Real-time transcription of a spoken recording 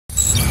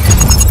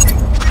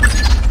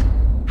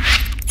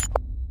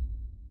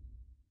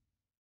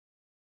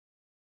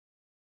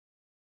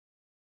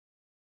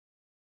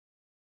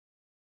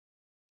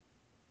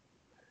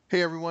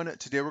Hey everyone,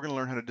 today we're going to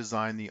learn how to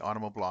design the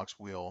Automoblox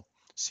wheel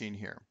seen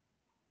here.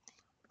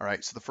 All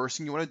right, so the first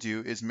thing you want to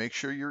do is make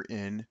sure you're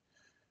in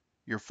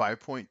your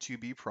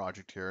 5.2b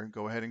project here.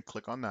 Go ahead and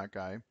click on that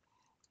guy.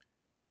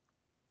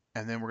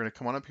 And then we're going to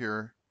come on up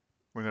here,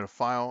 we're going to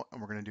File,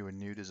 and we're going to do a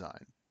new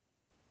design.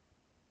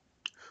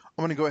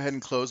 I'm going to go ahead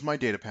and close my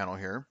data panel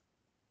here.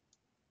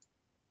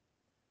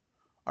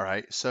 All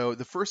right, so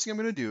the first thing I'm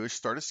going to do is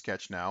start a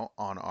sketch now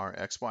on our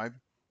XY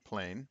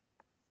plane.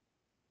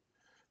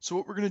 So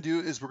what we're going to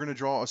do is we're going to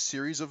draw a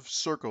series of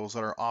circles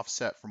that are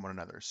offset from one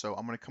another. So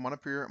I'm going to come on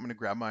up here, I'm going to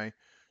grab my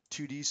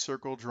 2D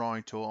circle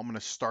drawing tool. I'm going to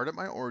start at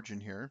my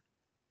origin here,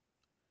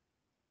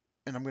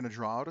 and I'm going to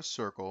draw out a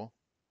circle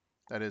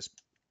that is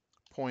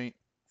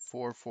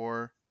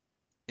 0.44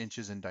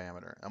 inches in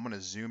diameter. I'm going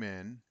to zoom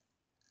in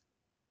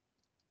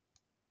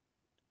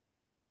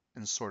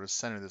and sort of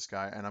center this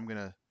guy, and I'm going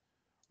to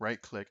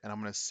right click and I'm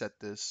going to set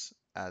this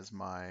as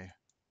my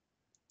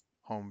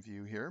home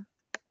view here.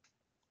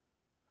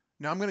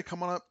 Now I'm going to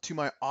come on up to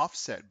my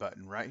offset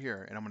button right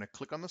here, and I'm going to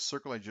click on the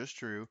circle I just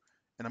drew,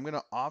 and I'm going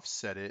to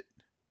offset it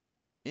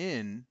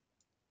in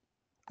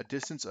a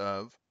distance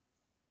of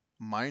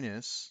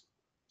minus,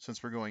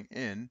 since we're going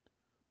in,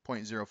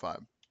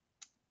 0.05.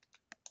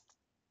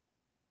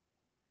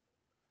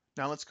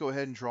 Now let's go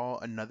ahead and draw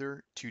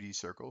another 2D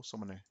circle. So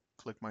I'm going to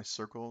click my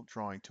circle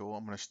drawing tool.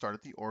 I'm going to start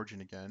at the origin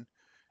again,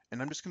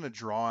 and I'm just going to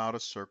draw out a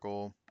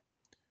circle,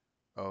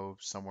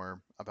 somewhere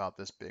about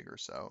this big or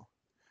so.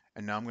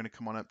 And now I'm going to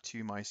come on up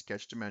to my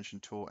sketch dimension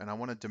tool, and I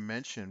want to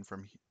dimension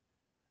from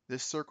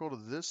this circle to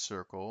this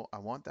circle. I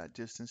want that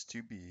distance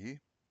to be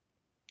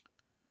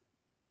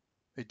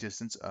a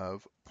distance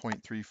of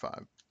 0.35.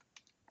 I'm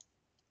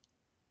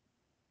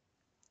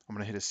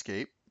going to hit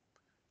escape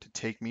to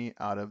take me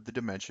out of the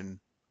dimension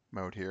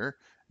mode here.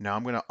 Now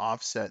I'm going to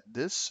offset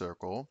this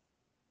circle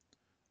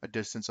a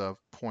distance of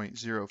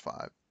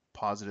 0.05,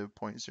 positive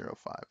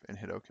 0.05, and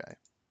hit OK.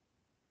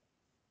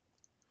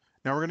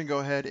 Now we're going to go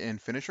ahead and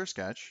finish our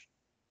sketch.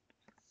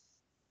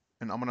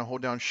 And I'm going to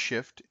hold down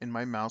Shift in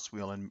my mouse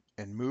wheel and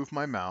move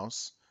my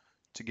mouse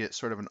to get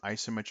sort of an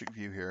isometric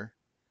view here.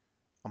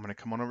 I'm going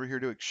to come on over here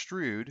to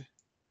extrude,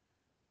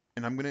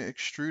 and I'm going to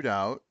extrude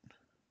out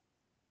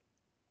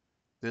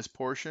this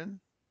portion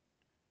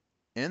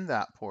and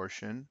that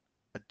portion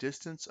a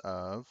distance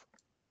of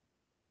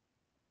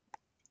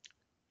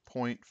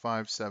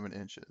 0.57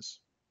 inches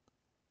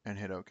and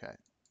hit OK.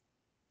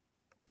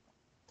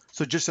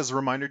 So just as a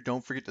reminder,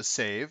 don't forget to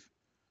save.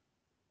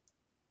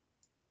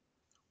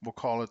 We'll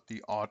call it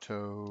the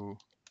Automoblox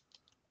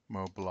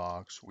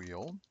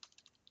wheel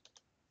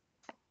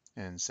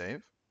and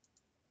save.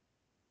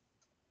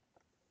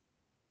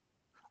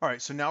 All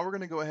right, so now we're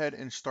going to go ahead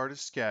and start a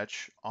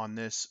sketch on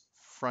this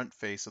front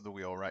face of the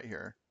wheel right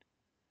here.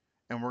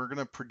 And we're going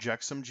to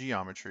project some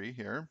geometry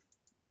here.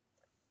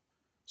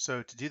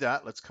 So to do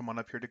that, let's come on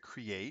up here to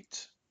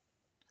create.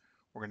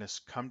 We're going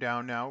to come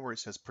down now where it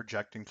says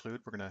project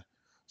include. We're going to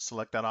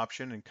select that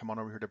option and come on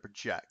over here to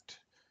project.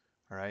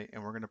 All right,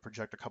 and we're going to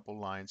project a couple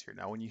lines here.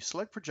 Now, when you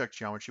select project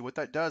geometry, what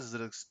that does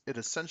is it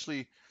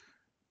essentially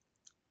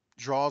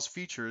draws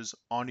features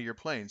onto your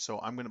plane. So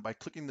I'm going to, by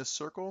clicking this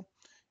circle,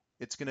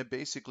 it's going to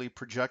basically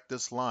project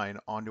this line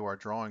onto our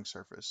drawing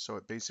surface. So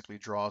it basically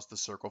draws the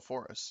circle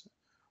for us.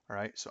 All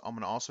right, so I'm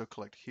going to also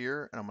click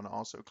here, and I'm going to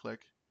also click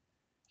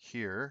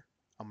here.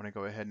 I'm going to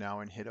go ahead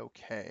now and hit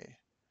OK.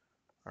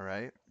 All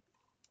right,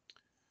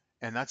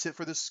 and that's it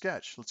for this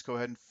sketch. Let's go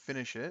ahead and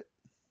finish it.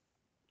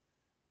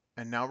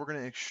 And now we're going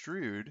to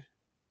extrude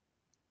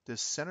this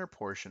center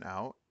portion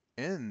out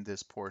in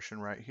this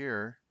portion right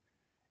here.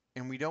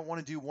 And we don't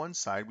want to do one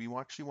side. We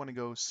actually want to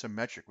go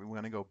symmetric. We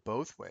want to go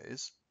both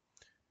ways.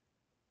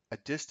 A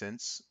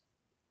distance,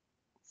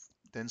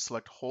 then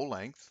select whole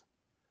length.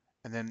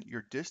 And then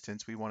your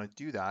distance, we want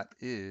to do that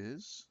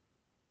is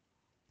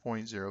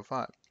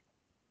 0.05.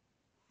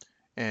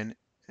 And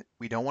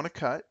we don't want to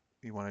cut.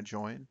 We want to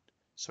join.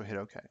 So hit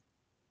OK.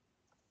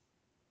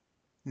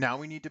 Now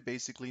we need to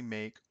basically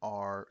make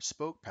our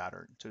spoke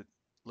pattern.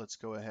 Let's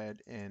go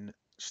ahead and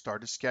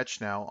start a sketch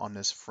now on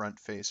this front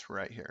face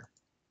right here.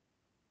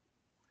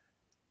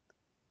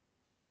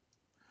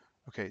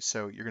 Okay,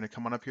 so you're going to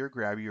come on up here,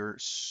 grab your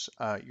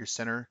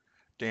center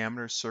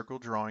diameter circle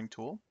drawing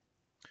tool,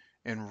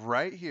 and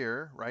right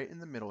here, right in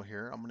the middle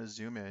here, I'm going to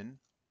zoom in,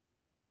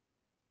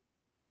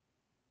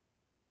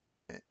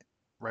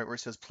 right where it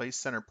says place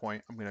center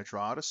point. I'm going to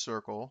draw out a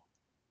circle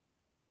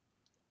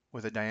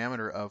with a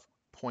diameter of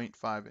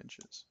 0.5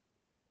 inches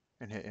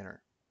and hit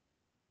enter.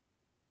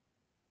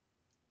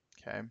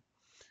 Okay,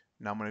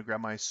 now I'm going to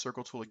grab my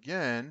circle tool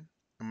again.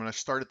 I'm going to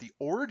start at the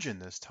origin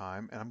this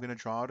time, and I'm going to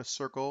draw out a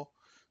circle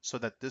so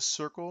that this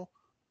circle,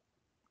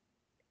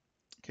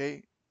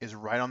 okay, is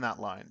right on that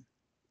line.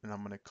 And I'm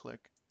going to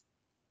click.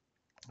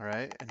 All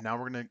right, and now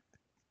we're going to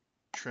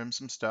trim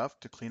some stuff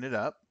to clean it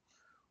up.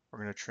 We're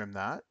going to trim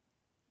that,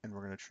 and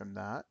we're going to trim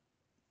that.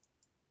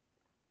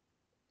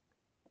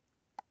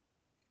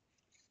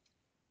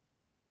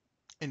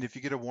 And if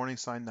you get a warning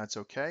sign, that's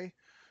okay.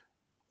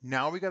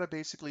 Now we got to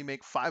basically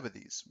make 5 of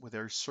these with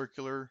our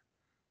circular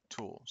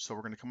tool. So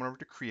we're going to come over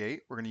to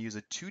create. We're going to use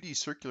a 2D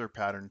circular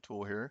pattern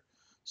tool here.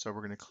 So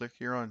we're going to click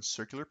here on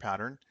circular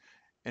pattern,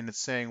 and it's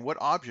saying what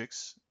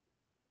objects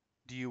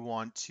do you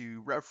want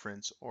to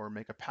reference or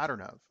make a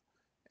pattern of?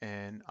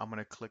 And I'm going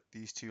to click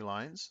these two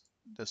lines,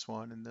 this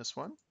one and this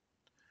one.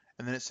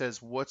 And then it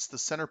says, what's the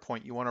center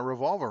point you want to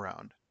revolve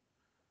around?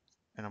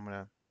 And I'm going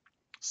to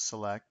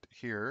select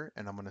here,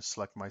 and I'm going to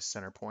select my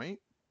center point.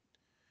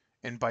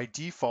 And by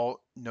default,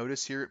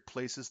 notice here it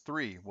places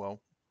 3. Well,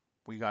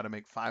 we got to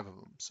make 5 of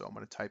them. So I'm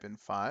going to type in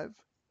 5.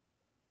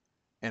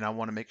 And I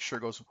want to make sure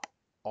it goes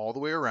all the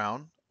way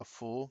around, a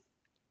full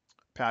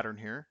pattern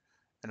here.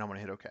 And I'm going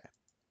to hit OK.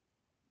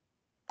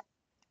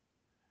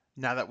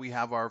 Now that we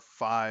have our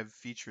 5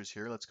 features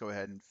here, let's go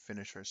ahead and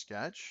finish our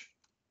sketch.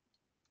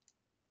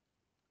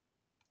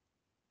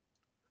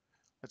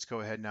 Let's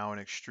go ahead now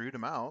and extrude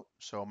them out.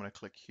 So I'm going to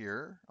click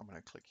here, I'm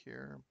going to click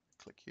here,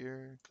 click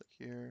here, click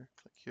here,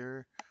 click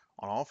here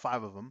on all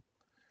 5 of them.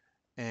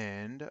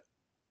 And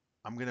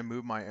I'm going to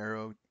move my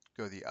arrow,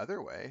 go the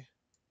other way,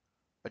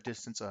 a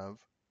distance of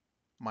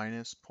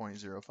minus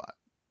 0.05.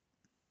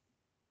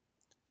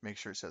 Make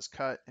sure it says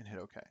cut and hit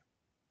OK.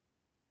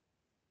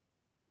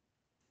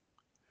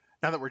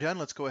 Now that we're done,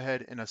 let's go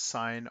ahead and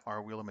assign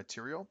our wheel of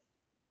material.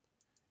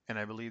 And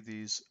I believe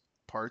these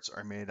parts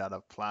are made out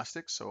of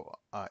plastic, so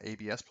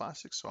ABS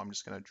plastic. So I'm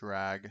just going to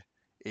drag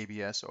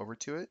ABS over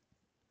to it.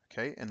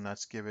 Okay, and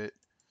let's give it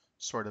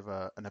sort of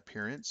an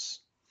appearance.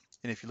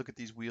 And if you look at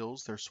these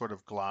wheels, they're sort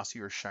of glossy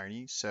or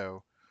shiny.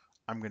 So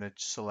I'm going to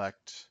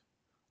select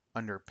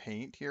under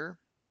paint here.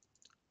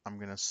 I'm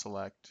going to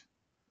select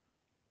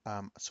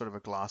sort of a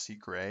glossy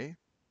gray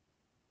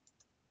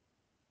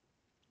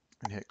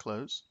and hit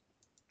close.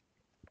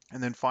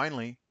 And then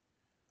finally,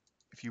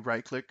 if you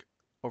right click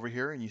over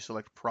here and you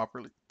select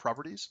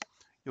properties,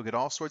 you'll get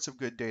all sorts of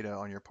good data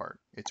on your part.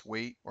 Its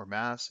weight or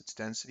mass, its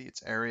density,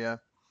 its area.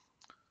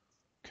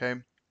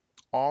 Okay,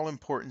 all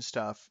important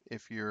stuff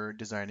if you're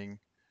designing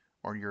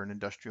or you're an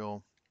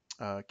industrial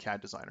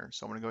CAD designer.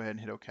 So I'm going to go ahead and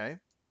hit OK.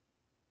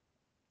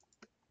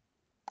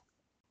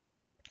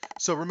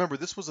 So remember,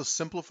 this was a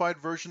simplified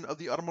version of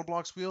the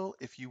Automoblox wheel.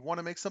 If you want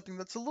to make something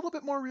that's a little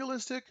bit more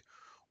realistic,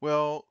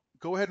 well,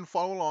 go ahead and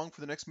follow along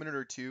for the next minute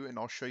or two, and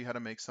I'll show you how to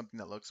make something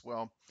that looks,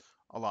 well,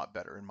 a lot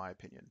better in my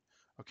opinion.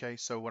 Okay,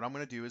 so what I'm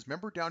going to do is,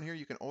 remember down here,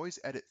 you can always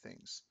edit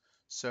things.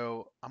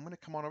 So I'm going to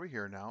come on over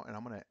here now, and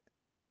I'm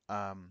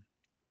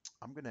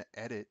going to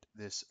edit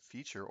this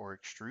feature or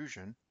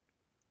extrusion.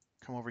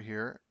 Come over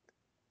here,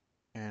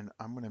 and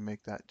I'm going to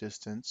make that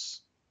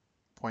distance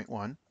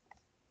 0.1.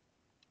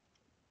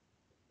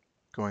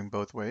 Going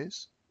both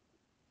ways.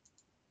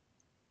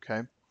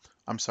 Okay,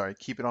 I'm sorry,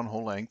 keep it on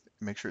whole length,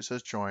 make sure it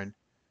says join,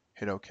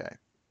 hit OK.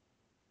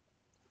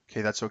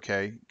 Okay, that's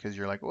okay, because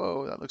you're like,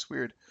 whoa, that looks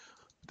weird.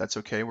 That's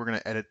okay, we're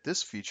gonna edit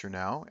this feature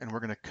now, and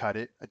we're gonna cut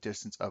it a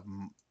distance of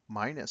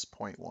minus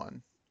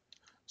 0.1.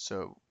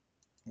 So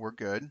we're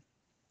good.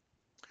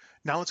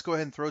 Now let's go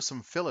ahead and throw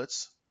some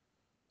fillets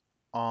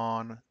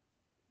on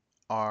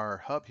our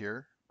hub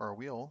here, our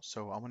wheel.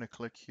 So I'm gonna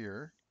click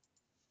here.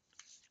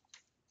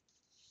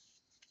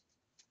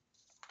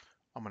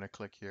 I'm gonna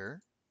click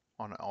here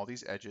on all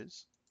these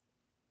edges.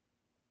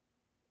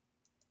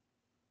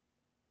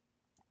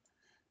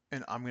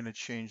 And I'm going to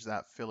change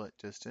that fillet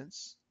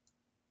distance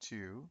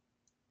to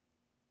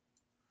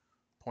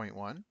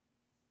 0.1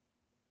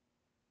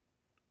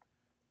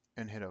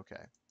 and hit OK.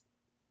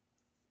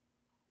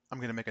 I'm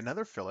going to make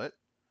another fillet.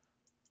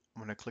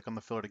 I'm going to click on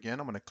the fillet again.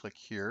 I'm going to click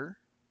here,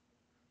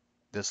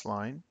 this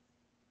line,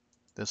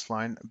 this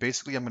line.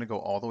 Basically, I'm going to go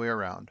all the way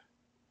around.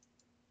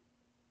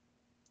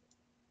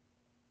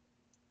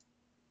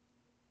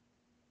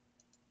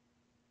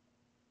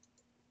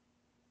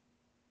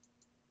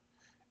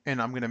 And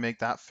I'm going to make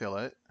that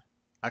fillet.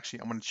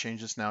 Actually, I'm going to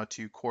change this now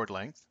to chord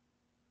length.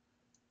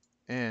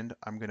 And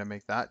I'm going to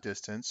make that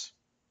distance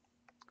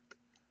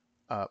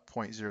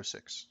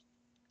 0.06.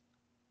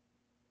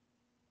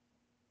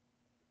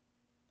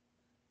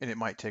 And it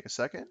might take a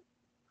second,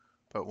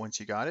 but once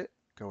you got it,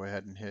 go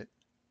ahead and hit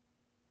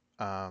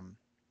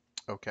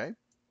OK.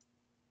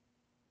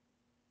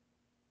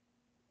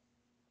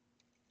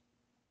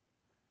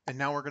 And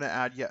now we're going to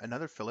add yet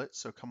another fillet.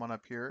 So come on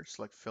up here,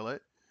 select fillet.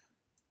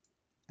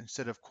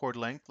 Instead of chord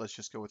length, let's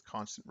just go with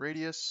constant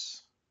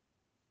radius.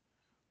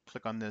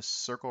 Click on this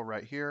circle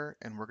right here,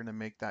 and we're going to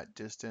make that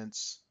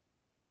distance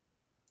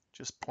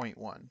just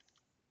 0.1.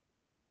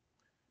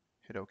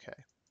 Hit OK.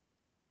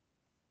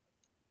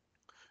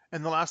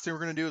 And the last thing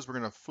we're going to do is we're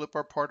going to flip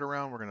our part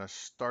around. We're going to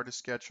start a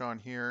sketch on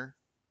here.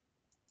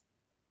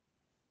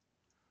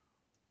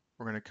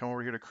 We're going to come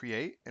over here to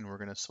create, and we're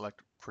going to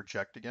select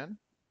project again.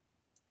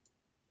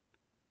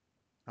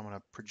 I'm going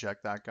to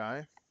project that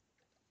guy.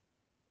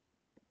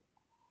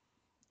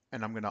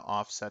 And I'm going to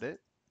offset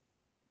it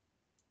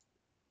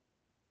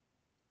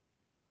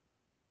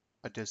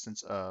a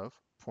distance of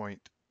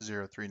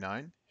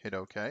 0.039. Hit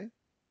OK.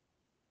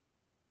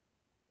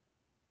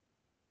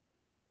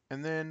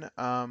 And then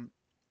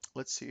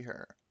let's see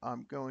here.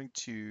 I'm going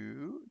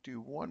to do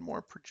one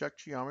more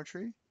project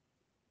geometry.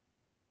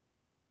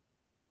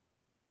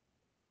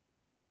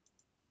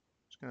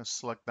 Going to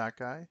select that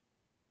guy,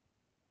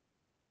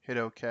 hit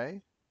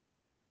OK,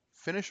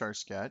 finish our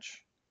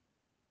sketch,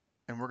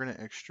 and we're going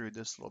to extrude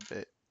this a little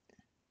bit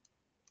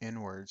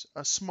inwards,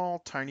 a small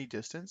tiny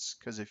distance,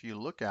 because if you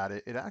look at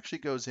it, it actually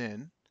goes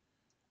in,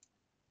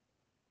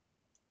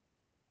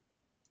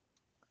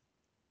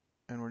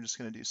 and we're just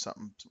going to do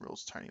something real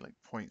tiny like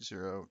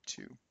 0.02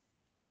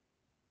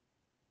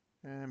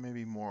 and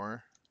maybe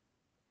more.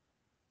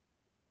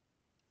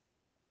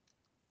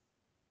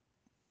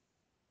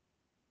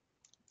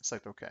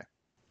 Select OK.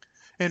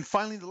 And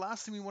finally, the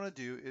last thing we want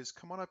to do is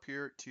come on up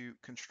here to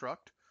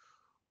construct.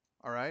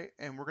 All right,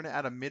 and we're going to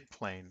add a mid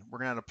plane. We're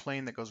going to add a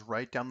plane that goes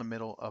right down the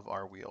middle of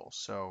our wheel.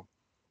 So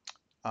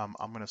I'm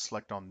going to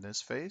select on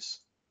this face,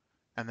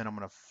 and then I'm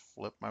going to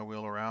flip my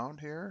wheel around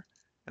here,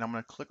 and I'm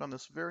going to click on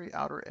this very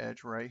outer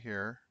edge right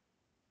here.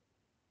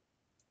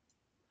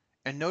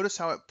 And notice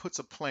how it puts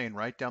a plane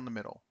right down the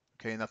middle.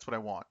 Okay, and that's what I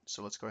want.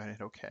 So let's go ahead and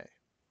hit OK.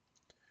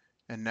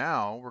 And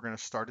now we're going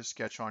to start a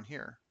sketch on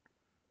here.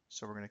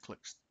 So we're going to click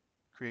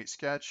Create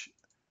Sketch,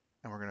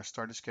 and we're going to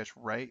start a sketch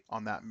right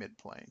on that mid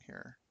plane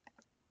here.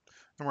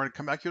 And we're going to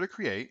come back here to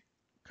Create,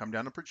 come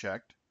down to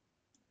Project,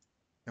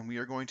 and we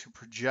are going to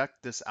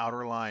project this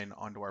outer line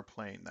onto our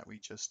plane that we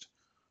just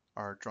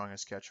are drawing a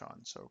sketch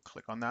on. So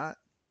click on that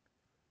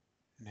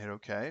and hit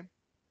OK.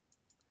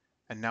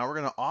 And now we're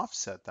going to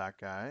offset that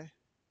guy,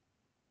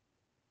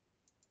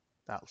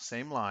 that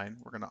same line.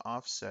 We're going to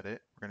offset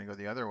it. We're going to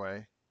go the other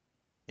way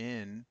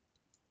in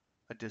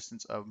a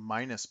distance of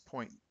minus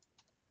point.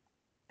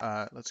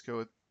 Let's go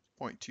with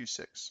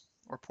 0.26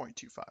 or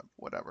 0.25,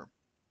 whatever.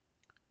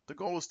 The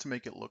goal is to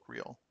make it look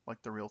real,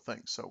 like the real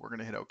thing. So we're going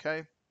to hit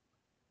OK.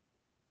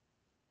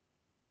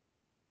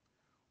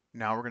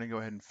 Now we're going to go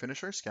ahead and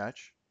finish our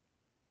sketch.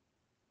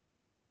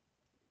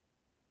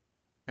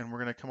 And we're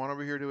going to come on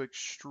over here to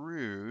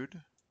extrude.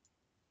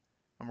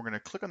 And we're going to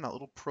click on that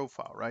little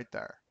profile right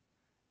there.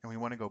 And we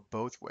want to go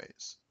both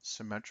ways,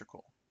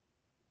 symmetrical.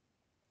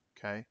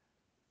 Okay.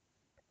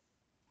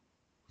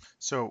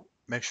 So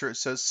make sure it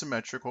says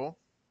symmetrical,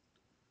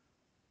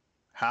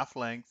 half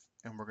length,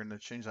 and we're going to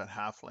change that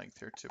half length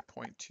here to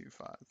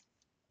 0.25.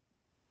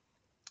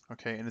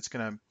 Okay, and it's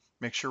going to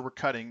make sure we're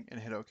cutting and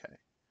hit OK.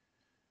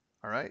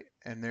 All right,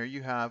 and there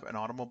you have an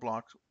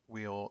Automoblox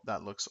wheel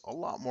that looks a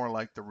lot more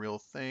like the real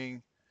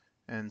thing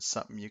and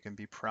something you can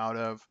be proud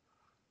of.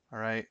 All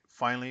right,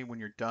 finally, when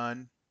you're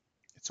done,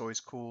 it's always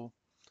cool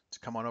to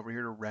come on over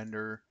here to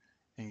render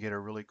and get a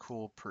really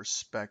cool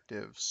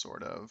perspective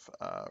sort of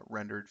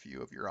rendered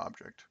view of your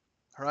object.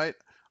 All right,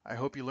 I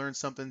hope you learned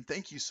something.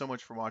 Thank you so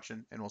much for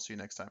watching, and we'll see you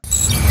next time.